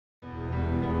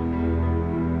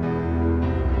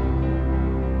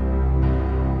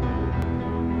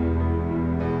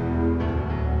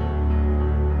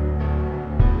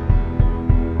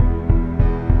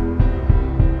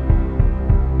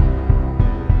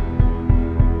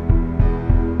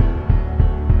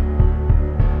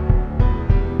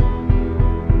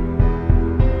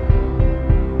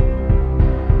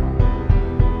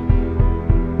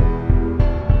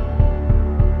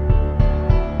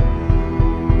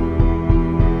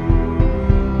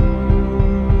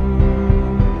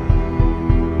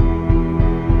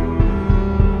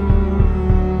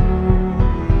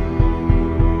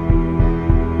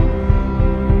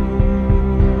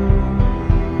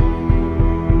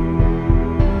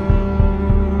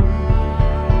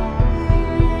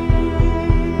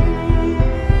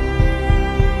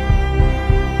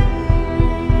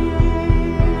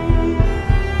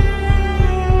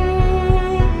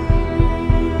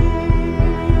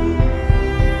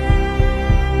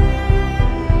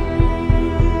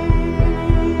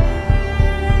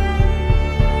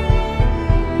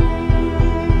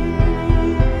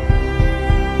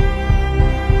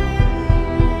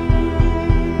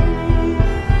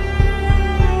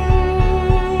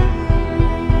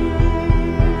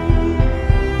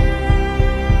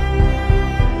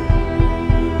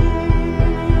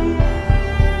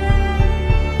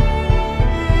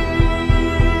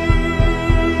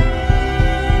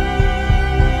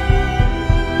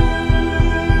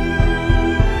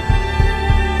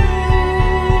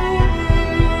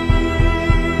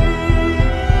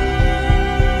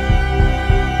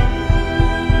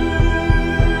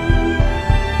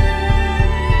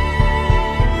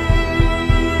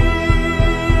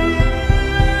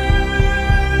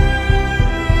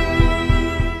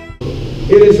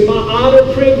It is my honor,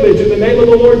 privilege, in the name of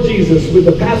the Lord Jesus, with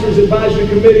the Pastors Advisory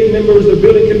Committee members, the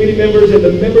Building Committee members, and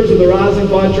the members of the Rising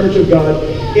Fawn Church of God,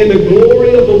 in the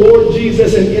glory of the Lord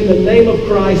Jesus and in the name of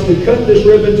Christ, to cut this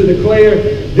ribbon to declare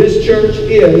this church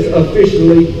is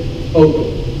officially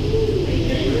open.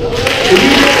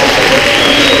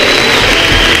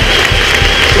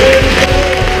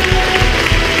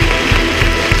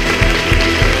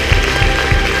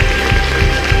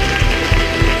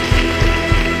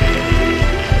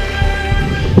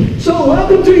 So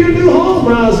welcome to your new home,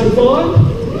 Rising Fawn.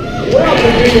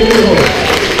 Welcome to your new home.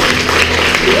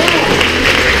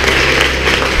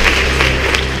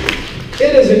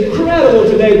 It is incredible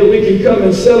today that we can come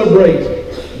and celebrate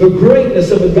the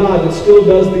greatness of a God that still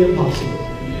does the impossible.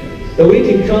 That we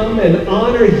can come and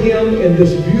honor Him in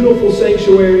this beautiful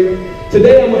sanctuary.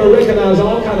 Today I'm going to recognize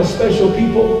all kind of special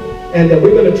people, and that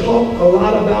we're going to talk a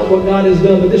lot about what God has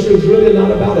done, but this is really not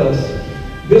about us.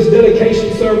 This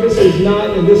dedication service is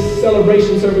not, and this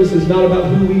celebration service is not about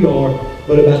who we are,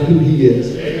 but about who He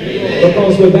is. Amen.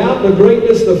 Because without the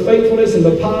greatness, the faithfulness, and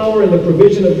the power and the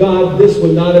provision of God, this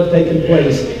would not have taken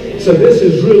place. So this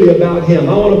is really about Him.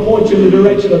 I want to point you in the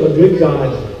direction of a good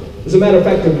God. As a matter of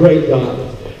fact, a great God.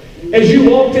 As you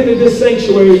walked into this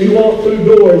sanctuary, you walked through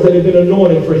doors that have been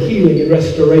anointed for healing and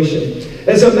restoration.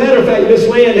 As a matter of fact, this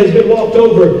land has been walked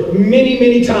over many,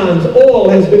 many times. Oil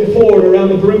has been poured around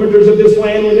the perimeters of this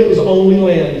land when it was only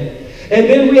land. And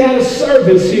then we had a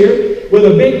service here with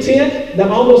a big tent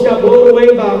that almost got blown away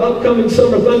by an upcoming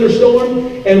summer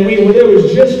thunderstorm. And there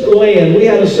was just land. We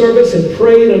had a service and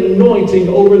prayed anointing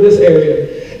over this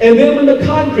area. And then when the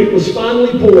concrete was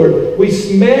finally poured, we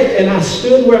met, and I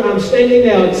stood where I'm standing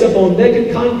now, except on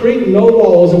naked concrete, no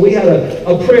walls, and we had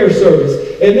a prayer service.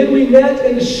 And then we met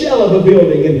in the shell of a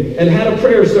building and had a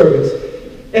prayer service.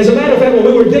 As a matter of fact, when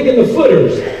we were digging the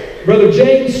footers, Brother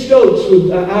James Stokes,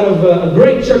 out of a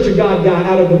great Church of God guy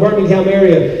out of the Birmingham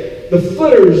area, the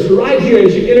footers right here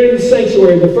as you enter the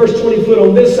sanctuary, the first 20 foot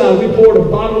on this side, we poured a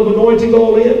bottle of anointing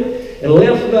oil in and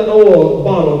left the oil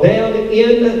bottle down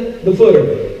in the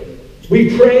footer.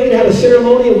 We prayed, had a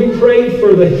ceremony, and we prayed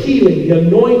for the healing, the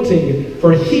anointing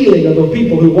for healing of the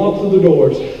people who walked through the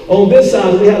doors. On this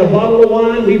side, we had a bottle of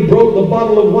wine. We broke the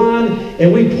bottle of wine,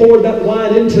 and we poured that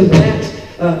wine into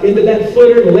that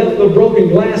footer, and left the broken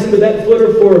glass into that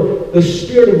footer for the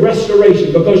spirit of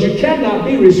restoration, because you cannot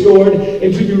be restored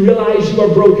until you realize you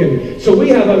are broken. So we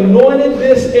have anointed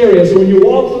this area. So when you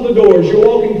walk through the doors, you're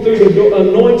walking through the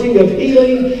anointing of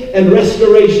healing and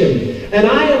restoration. And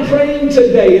I am praying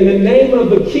today in the name of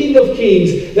the King of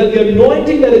Kings that the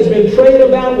anointing that has been prayed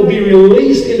about will be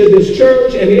released into this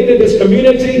church and into this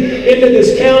community, into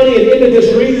this county, and into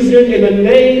this region in the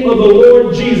name of the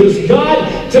Lord Jesus. God,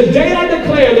 today I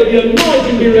declare that the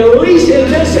anointing be released in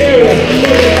this area.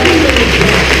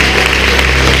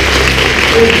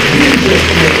 In Jesus'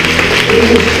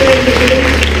 name.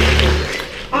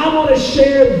 I want to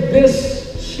share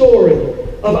this story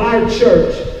of our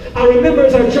church. I remember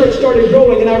as our church started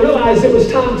growing and I realized it was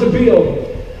time to build.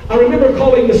 I remember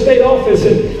calling the state office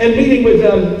and meeting with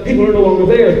people who are no longer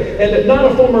there. And not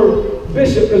a former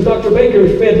bishop, because Dr. Baker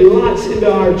fed lots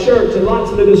into our church and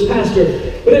lots into this pastor.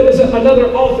 But it was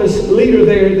another office leader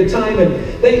there at the time.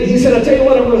 And he said, I tell you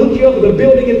what, I'm going to hook you up with a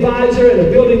building advisor and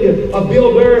a builder.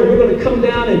 And we're going to come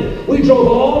down. And we drove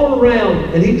all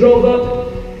around. And he drove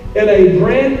up in a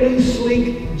brand new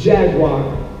sleek Jaguar,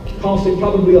 costing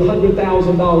probably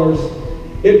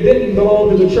 $100,000. It didn't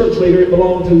belong to the church leader, it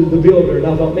belonged to the builder. And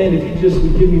I thought, man, if you just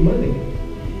would give me money.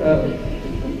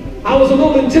 I was a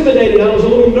little intimidated, I was a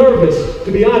little nervous,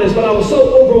 to be honest, but I was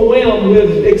so overwhelmed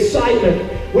with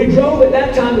excitement. We drove at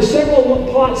that time to several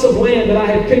plots of land that I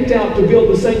had picked out to build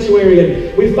the sanctuary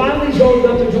in. We finally drove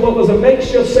up into what was a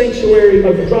makeshift sanctuary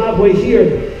of the driveway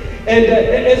here. And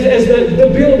as the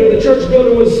builder, the church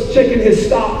builder, was checking his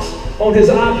stocks on his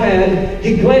iPad,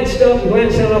 he glanced up and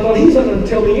glanced down, and I thought, he's not going to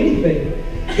tell me anything.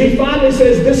 He finally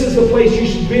says, this is the place you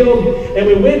should build. And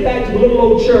we went back to the little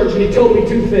old church, and he told me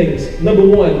two things. Number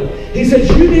one, he says,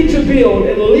 you need to build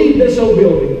and leave this old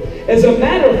building. As a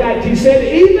matter of fact, he said,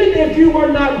 even if you were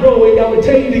not growing, I would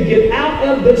tell you to get out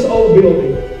of this old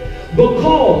building,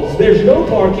 because there's no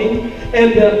parking,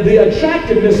 and the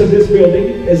attractiveness of this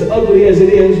building, as ugly as it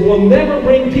is, will never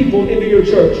bring people into your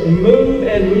church. Move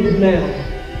and move now.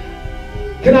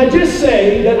 Can I just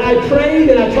say that I prayed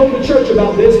and I told the church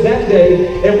about this that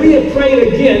day, and we have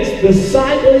prayed against the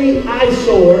sightly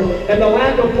eyesore and the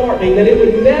lack of parking, that it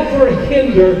would never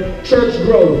hinder church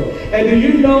growth. And do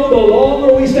you know, the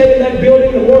longer we stayed in that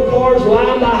building, the more cars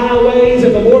lined the highways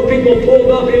and the more people pulled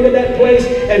up into that place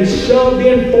and shoved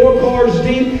in 4 cars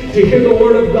deep to hear the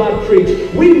Word of God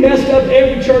preached. We messed up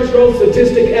every church growth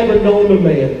statistic ever known to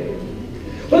man.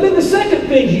 But then the second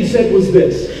thing he said was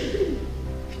this: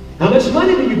 how much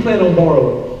money do you plan on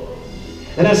borrowing?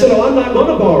 And I said, oh, I'm not going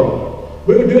to borrow.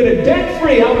 We were doing it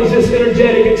debt-free. I was this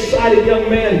energetic, excited young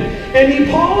man. And he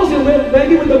paused and went,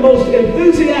 maybe with the most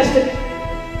enthusiastic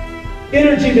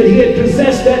energy that he had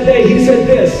possessed that day, he said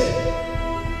this: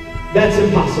 that's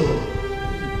impossible.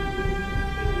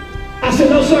 I said,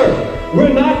 no, sir.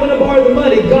 We're not going to borrow the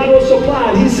money. God will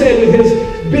supply it. He said with his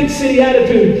big city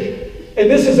attitude, and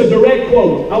this is a direct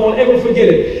quote, I won't ever forget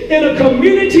it: in a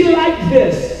community like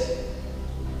this,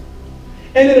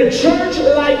 and in a church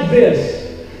like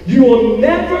this, you will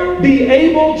never be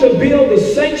able to build the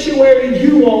sanctuary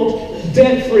you want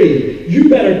debt-free. You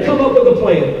better come up with a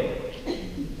plan.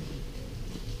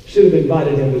 Should have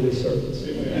invited him to this service.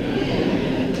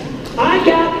 I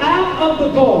got out of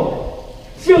the car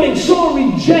feeling so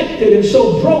rejected and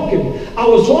so broken. I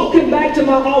was walking back to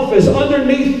my office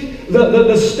underneath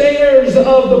the stairs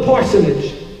of the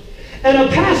parsonage. And a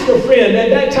pastor friend at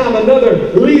that time,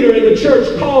 another leader in the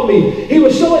church, called me. He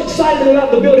was so excited about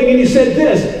the building, and he said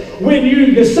this: when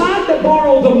you decide to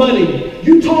borrow the money,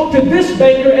 you talk to this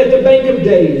banker at the Bank of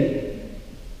Dade.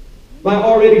 My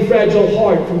already fragile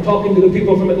heart from talking to the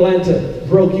people from Atlanta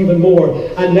broke even more.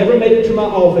 I never made it to my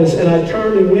office, and I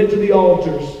turned and went to the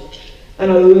altars,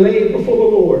 and I laid before the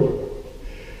Lord.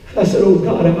 I said, oh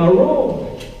God, am I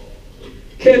wrong?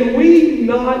 Can we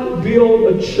not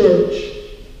build a church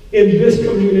in this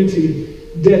community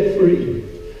debt-free?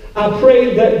 I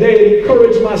prayed that day and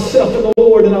encouraged myself in the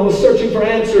Lord, and I was searching for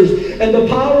answers, and the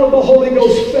power of the Holy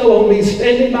Ghost fell on me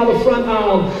standing by the front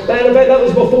aisle. That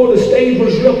was before the stage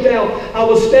was ripped out. I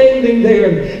was standing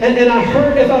there, and I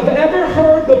heard, if I've ever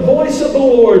heard the voice of the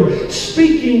Lord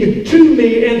speaking to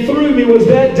me and through me, was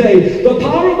that day. The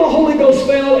power of the Holy Ghost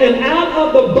fell, and out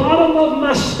of the bottom of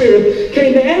my spirit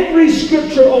came every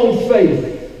scripture on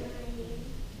faith.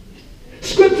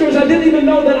 Scriptures I didn't even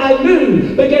know that I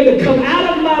knew began to come out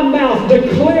of my mouth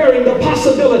declaring the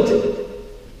possibility.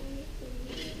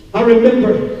 I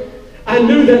remember, I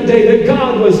knew that day that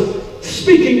God was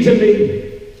speaking to me.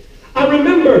 I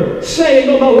remember saying,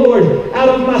 oh my Lord, out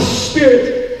of my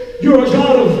spirit, you're a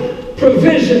God of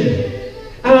provision.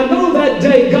 And I know that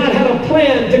day God had a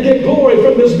plan to get glory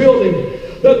from this building.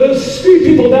 The few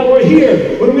people that were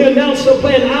here, when we announced the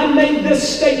plan, I made this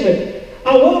statement: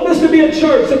 I want this to be a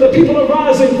church that the people of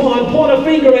Rising Fawn point a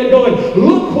finger at going,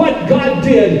 look what God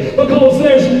did, because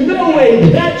there's no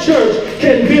way that church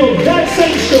can build that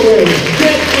sanctuary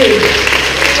debt-free.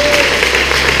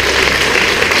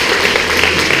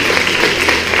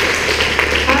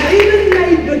 I even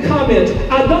made the comment,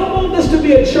 I don't want this to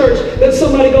be a church that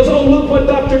somebody goes, oh, look what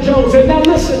Dr. Jones did. Now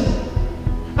listen,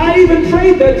 I even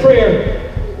prayed that prayer.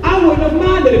 I wouldn't have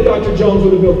minded if Dr. Jones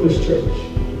would have built this church.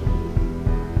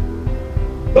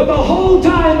 But the whole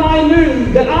time I knew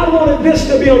that I wanted this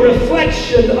to be a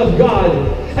reflection of God.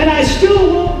 And I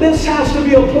still want this house to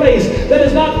be a place that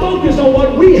is not focused on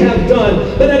what we have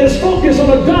done, but that is focused on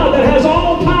a God that has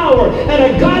all power and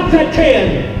a God that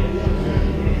can.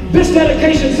 This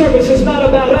dedication service is not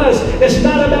about us. It's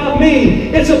not about me.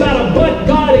 It's about a but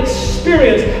God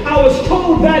experience. I was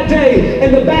told that day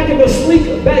in the back of the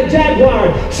sleek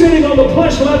Jaguar, sitting on the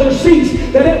plush leather seats,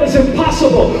 that it was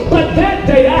impossible. But that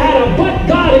day I had a but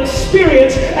God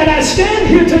experience, and I stand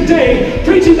here today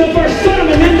preaching the first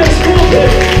sermon in this pulpit.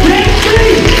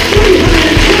 Debt-free,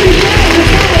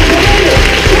 $320,000 later.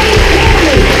 Don't tell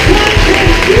me God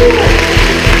can do it.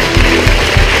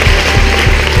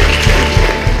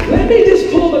 Let me just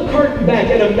pull the curtain back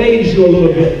and amaze you a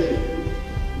little bit.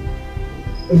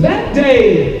 That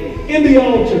day in the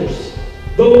altars,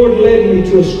 the Lord led me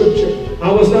to a scripture.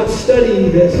 I was not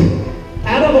studying this.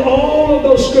 Out of all of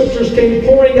those scriptures came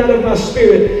pouring out of my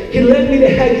spirit. He led me to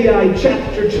Haggai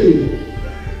chapter 2,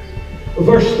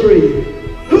 verse 3.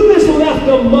 Who is left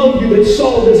among you that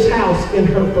saw this house in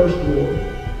her first war?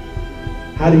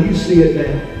 How do you see it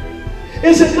now?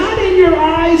 Is it not in your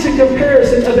eyes in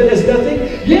comparison of it as nothing?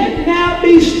 Yet now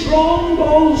be strong,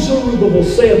 O Zerubbabel,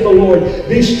 saith the Lord.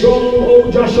 Be strong, O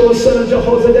Joshua, son of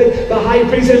Jehozadak, the high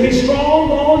priest, and be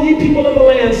strong, all ye people of the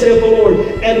land, saith the Lord,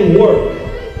 and work.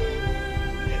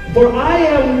 For I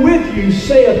am with you,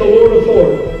 saith the Lord of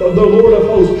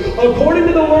hosts, according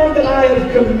to the word that I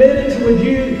have committed with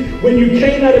you when you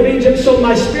came out of Egypt, so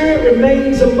my spirit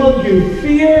remains among you.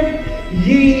 Fear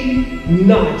ye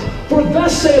not. For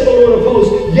thus saith the Lord of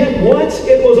hosts, yet once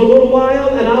it was a little while,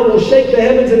 and I will shake the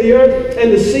heavens and the earth,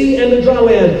 and the sea and the dry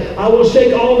land. I will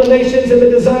shake all the nations, and the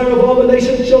desire of all the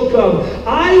nations shall come.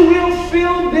 I will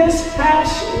fill this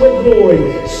house with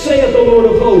glory, saith the Lord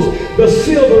of hosts. The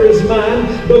silver is mine,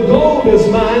 the gold is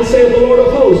mine, saith the Lord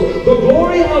of hosts. The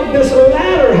glory of this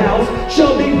latter house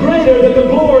shall be greater than the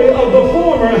glory of the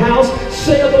former house,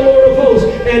 saith the Lord of hosts.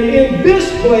 And in this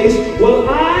place will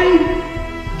I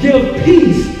give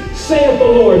peace, saith the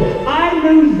Lord. I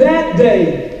knew that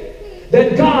day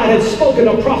that God had spoken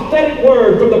a prophetic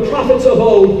word from the prophets of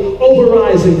old over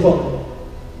Rising Fawn.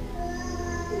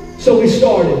 So we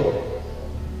started.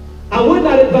 I would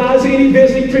not advise any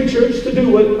visiting preachers to do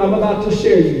what I'm about to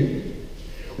share you.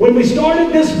 When we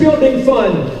started this building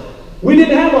fund, we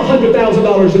didn't have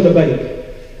 $100,000 in the bank.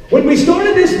 When we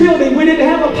started this building, we didn't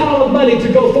have a pile of money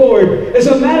to go forward. As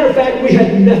a matter of fact, we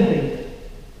had nothing.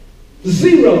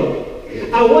 Zero.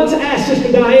 I once asked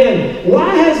Sister Diane,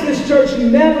 why has this church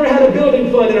never had a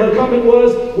building fund? And her comment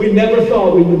was, we never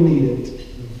thought we would need it.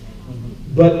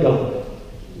 But God.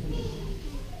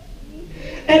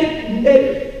 And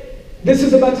this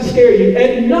is about to scare you.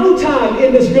 At no time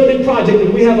in this building project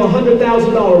did we have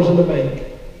 $100,000 in the bank.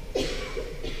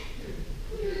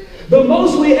 The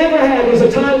most we ever had was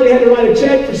a time we had to write a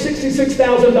check for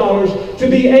 $66,000 to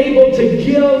be able to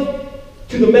give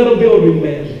to the metal building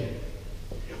man.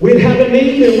 We'd have a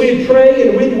need and we'd pray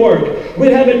and we'd work.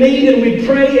 We'd have a need and we'd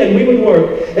pray and we would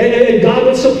work. And God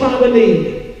would supply the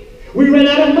need. We ran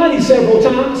out of money several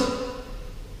times.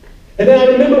 And then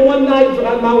I remember one night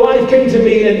my wife came to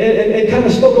me and kind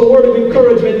of spoke a word of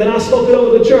encouragement. Then I spoke it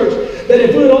over the church that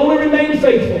if we would only remain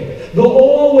faithful, the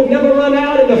oil would never run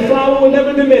out and the flour would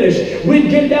never diminish. We'd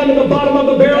get down to the bottom of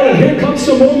the barrel and here comes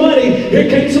some more money. Here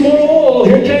came some more oil.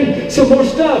 Here came some more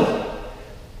stuff.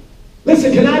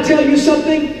 Listen, can I tell you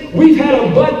something? We've had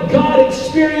a but God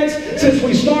experience since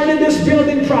we started this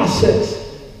building process.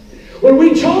 When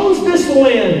we chose this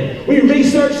land, we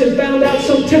researched and found out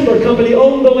some timber company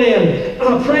owned the land.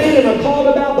 I prayed and I called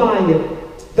about buying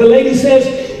it. The lady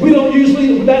says, we don't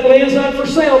usually, that land's not for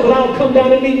sale, but I'll come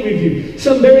down and meet with you.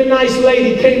 Some very nice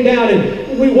lady came down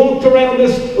and we walked around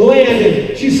this land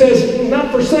and she says, not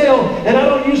for sale, and I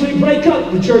don't usually break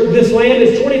up the church. This land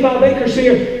is 25 acres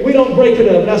here. We don't break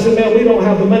it up. And I said, man, we don't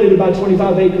have the money to buy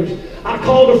 25 acres. I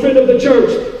called a friend of the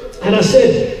church and I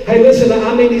said, hey, listen,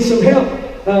 I may need some help.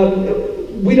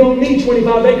 We don't need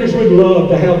 25 acres. We'd love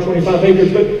to have 25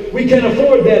 acres, but we can't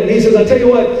afford that. And he says, I tell you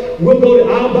what,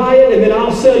 I'll buy it and then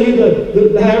I'll sell you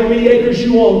the however many acres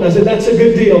you want. And I said, that's a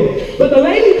good deal. But the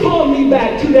lady called me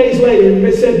back 2 days later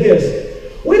and said this,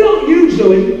 we don't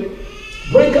usually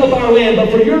break up our land, but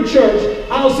for your church,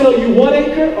 I'll sell you 1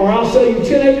 acre, or I'll sell you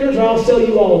 10 acres, or I'll sell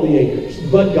you all the acres.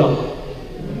 But God.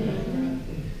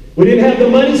 We didn't have the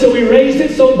money, so we raised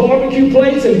it, sold barbecue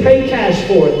plates, and paid cash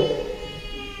for it.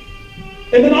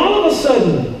 And then all of a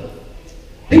sudden,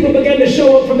 people began to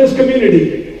show up from this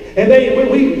community. And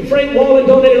Frank Wallen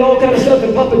donated all kind of stuff,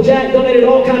 and Papa Jack donated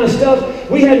all kind of stuff.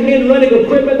 We had men running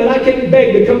equipment that I couldn't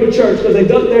beg to come to church because they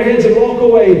duck their heads and walk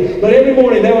away. But every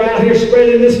morning they were out here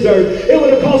spreading this dirt. It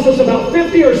would have cost us about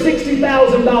 $50,000 or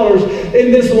 $60,000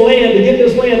 in this land to get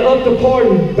this land up to par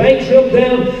and banks ripped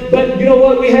down. But you know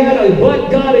what? We had a but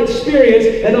God experience,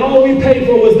 and all we paid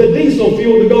for was the diesel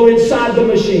fuel to go inside the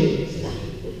machines.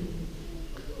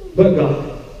 But God.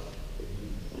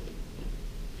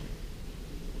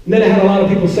 And then I had a lot of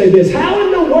people say this, how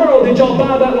in the world did y'all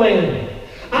buy that land?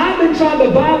 I've been trying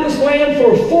to buy this land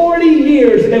for 40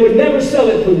 years and they would never sell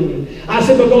it to me. I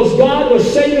said, because God was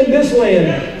saving this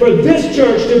land for this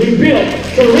church to be built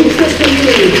to reach this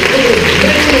community in the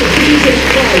name of Jesus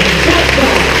Christ. That's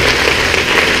God.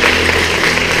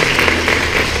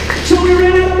 So we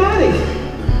ran out of money.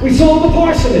 We sold the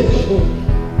parsonage.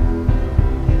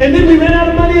 And then we ran out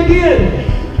of money again.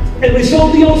 And we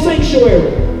sold the old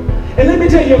sanctuary. And let me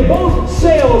tell you, both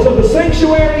sales of the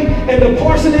sanctuary and the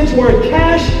parsonage were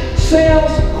cash sales,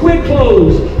 quick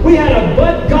close. We had a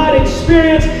but God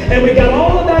experience, and we got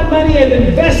all of that money and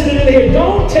invested it in here.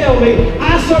 Don't tell me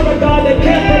I serve a God that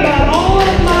can provide all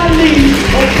of my needs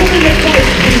according to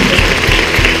Christ Jesus.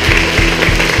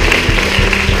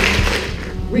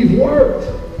 We've worked,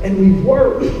 and we've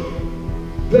worked.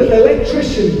 The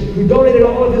electrician who donated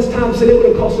all of his time said it would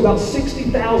have cost about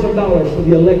 $60,000 for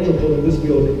the electrical in this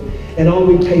building. And all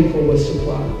we paid for was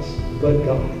supplies, but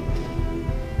God.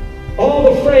 All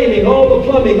the framing, all the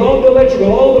plumbing, all the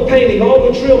electrical, all the painting, all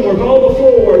the trim work, all the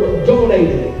floor work,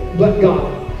 donated, but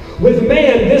God. With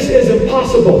man, this is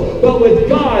impossible. But with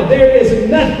God, there is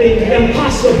nothing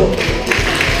impossible.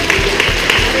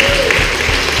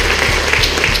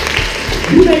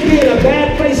 You may be in a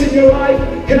bad place in your life.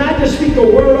 Can I just speak a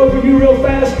word over you real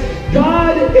fast?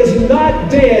 God is not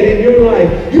dead in your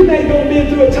life. You may go in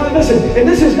through a time, listen, and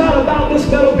this is not about this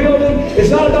metal building. It's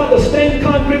not about the stained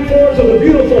concrete floors or the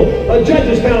beautiful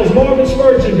judges panels Marvin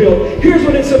Spurgeon built. Here's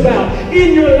what it's about.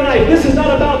 In your life, this is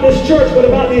not about this church, but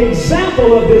about the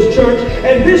example of this church.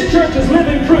 And this church is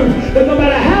living proof that no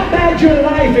matter how bad your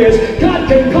life is, God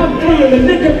can come through in the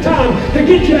nick of time to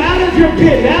get you out of your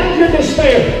pit, out of your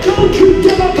despair. Don't you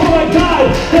give up on a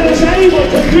God that is able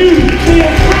to do the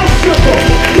impossible.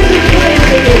 Give him praise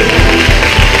in this house.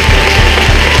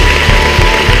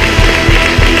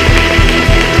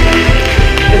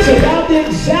 It's about the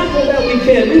example that we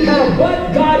can. We've had a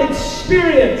but God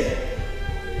experience.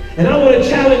 And I want to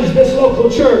challenge this local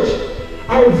church.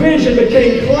 Our vision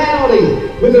became cloudy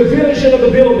with the vision of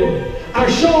a building. Our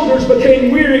shoulders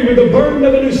became weary with the burden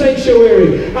of a new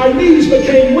sanctuary. Our knees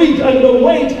became weak under the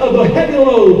weight of a heavy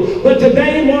load. But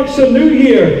today marks a new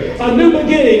year, a new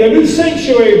beginning, a new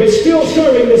sanctuary, but still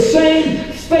serving the same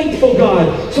faithful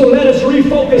God. So let us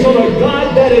refocus on a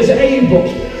God that is able.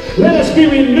 Let us be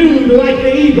renewed like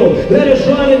the eagle. Let us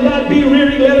run and not be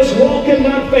weary. Let us walk and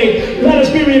not faint. Let us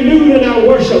be renewed in our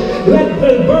worship. Let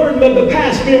the burden of the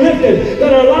past be lifted,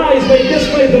 that our lives may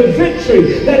display the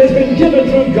victory that has been given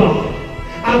through God.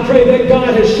 I pray that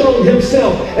God has shown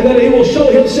himself and that he will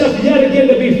show himself yet again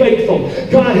to be faithful.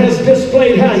 God has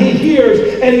displayed how he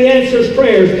hears and he answers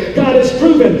prayers. God has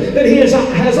proven that he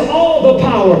has all the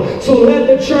power. So let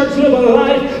the church live a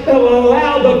life that will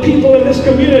allow the people in this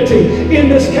community, in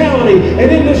this county,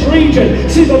 and in this region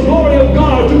see the glory of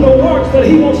God through the works that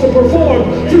he wants to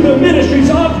perform through the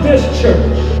ministries of this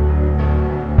church.